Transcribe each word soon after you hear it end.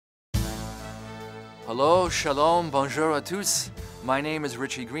Hello, shalom, bonjour à tous. My name is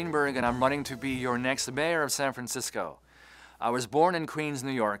Richie Greenberg and I'm running to be your next mayor of San Francisco. I was born in Queens,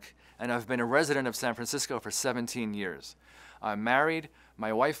 New York, and I've been a resident of San Francisco for 17 years. I'm married,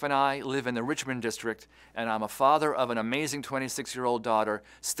 my wife and I live in the Richmond district, and I'm a father of an amazing 26-year-old daughter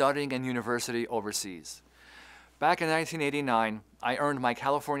studying in university overseas. Back in 1989, I earned my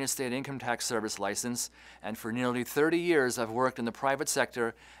California State Income Tax Service license, and for nearly 30 years I've worked in the private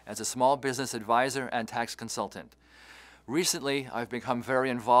sector as a small business advisor and tax consultant. Recently, I've become very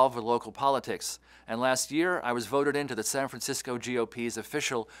involved with local politics, and last year I was voted into the San Francisco GOP's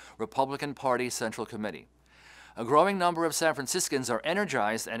official Republican Party Central Committee. A growing number of San Franciscans are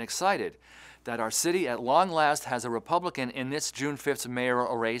energized and excited that our city at long last has a Republican in this June 5th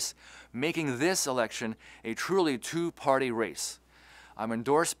mayoral race, making this election a truly two-party race. I'm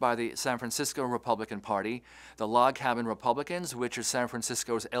endorsed by the San Francisco Republican Party, the Log Cabin Republicans, which is San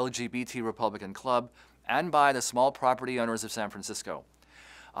Francisco's LGBT Republican club, and by the Small Property Owners of San Francisco.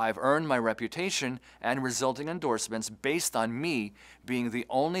 I've earned my reputation and resulting endorsements based on me being the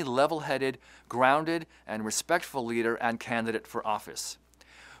only level-headed, grounded, and respectful leader and candidate for office.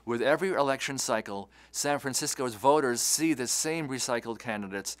 With every election cycle, San Francisco's voters see the same recycled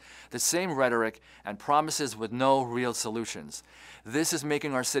candidates, the same rhetoric, and promises with no real solutions. This is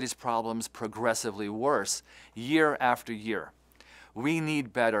making our city's problems progressively worse, year after year. We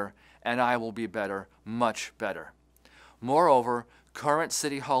need better, and I will be better, much better. Moreover, current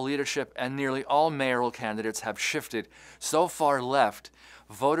City Hall leadership and nearly all mayoral candidates have shifted so far left,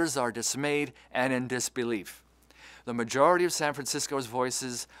 voters are dismayed and in disbelief. The majority of San Francisco's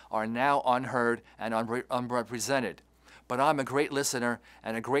voices are now unheard and unrepresented, but I'm a great listener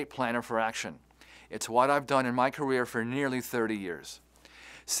and a great planner for action. It's what I've done in my career for nearly 30 years.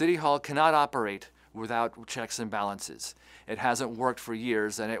 City Hall cannot operate without checks and balances. It hasn't worked for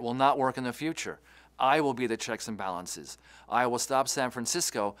years and it will not work in the future. I will be the checks and balances. I will stop San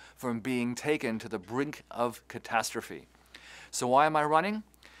Francisco from being taken to the brink of catastrophe. So why am I running?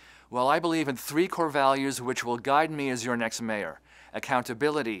 Well, I believe in three core values which will guide me as your next mayor: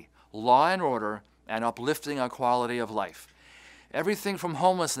 accountability, law and order, and uplifting our quality of life. Everything from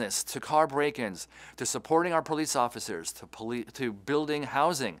homelessness to car break-ins, to supporting our police officers, to building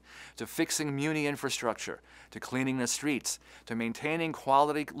housing, to fixing muni infrastructure, to cleaning the streets, to maintaining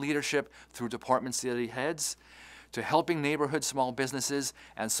quality leadership through department city heads, to helping neighborhood small businesses,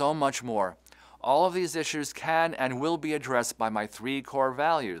 and so much more. All of these issues can and will be addressed by my three core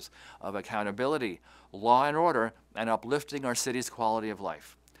values of accountability, law and order, and uplifting our city's quality of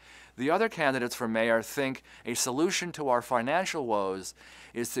life. The other candidates for mayor think a solution to our financial woes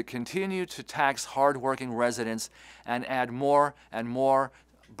is to continue to tax hard-working residents and add more and more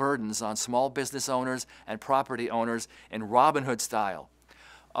burdens on small business owners and property owners in Robin Hood style.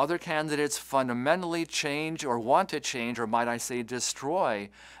 Other candidates fundamentally change or want to change, or might I say destroy,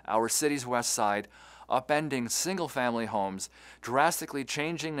 our city's west side, upending single-family homes, drastically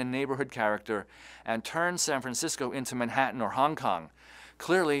changing the neighborhood character, and turn San Francisco into Manhattan or Hong Kong.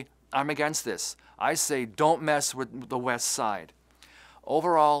 Clearly, I'm against this. I say don't mess with the west side.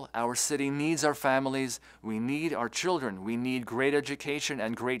 Overall, our city needs our families, we need our children, we need great education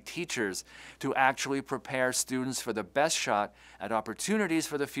and great teachers to actually prepare students for the best shot at opportunities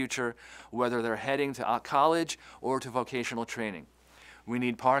for the future, whether they're heading to college or to vocational training. We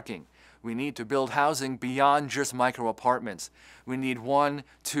need parking. We need to build housing beyond just micro apartments. We need 1,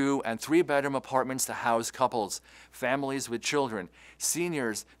 2, and 3-bedroom apartments to house couples, families with children,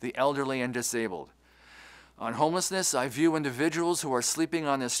 seniors, the elderly, and disabled. On homelessness, I view individuals who are sleeping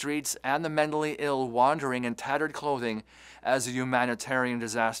on the streets and the mentally ill wandering in tattered clothing as a humanitarian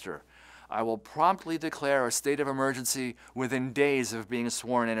disaster. I will promptly declare a state of emergency within days of being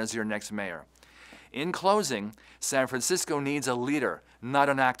sworn in as your next mayor. In closing, San Francisco needs a leader, not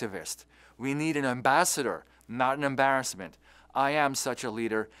an activist. We need an ambassador, not an embarrassment. I am such a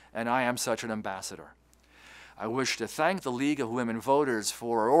leader, and I am such an ambassador. I wish to thank the League of Women Voters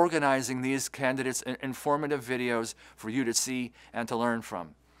for organizing these candidates' informative videos for you to see and to learn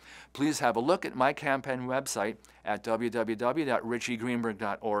from. Please have a look at my campaign website at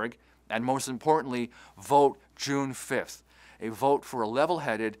www.richiegreenberg.org, and most importantly, vote June 5th. A vote for a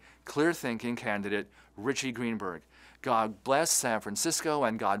level-headed, clear-thinking candidate, Richie Greenberg. God bless San Francisco,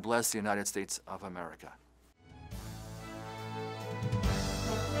 and God bless the United States of America.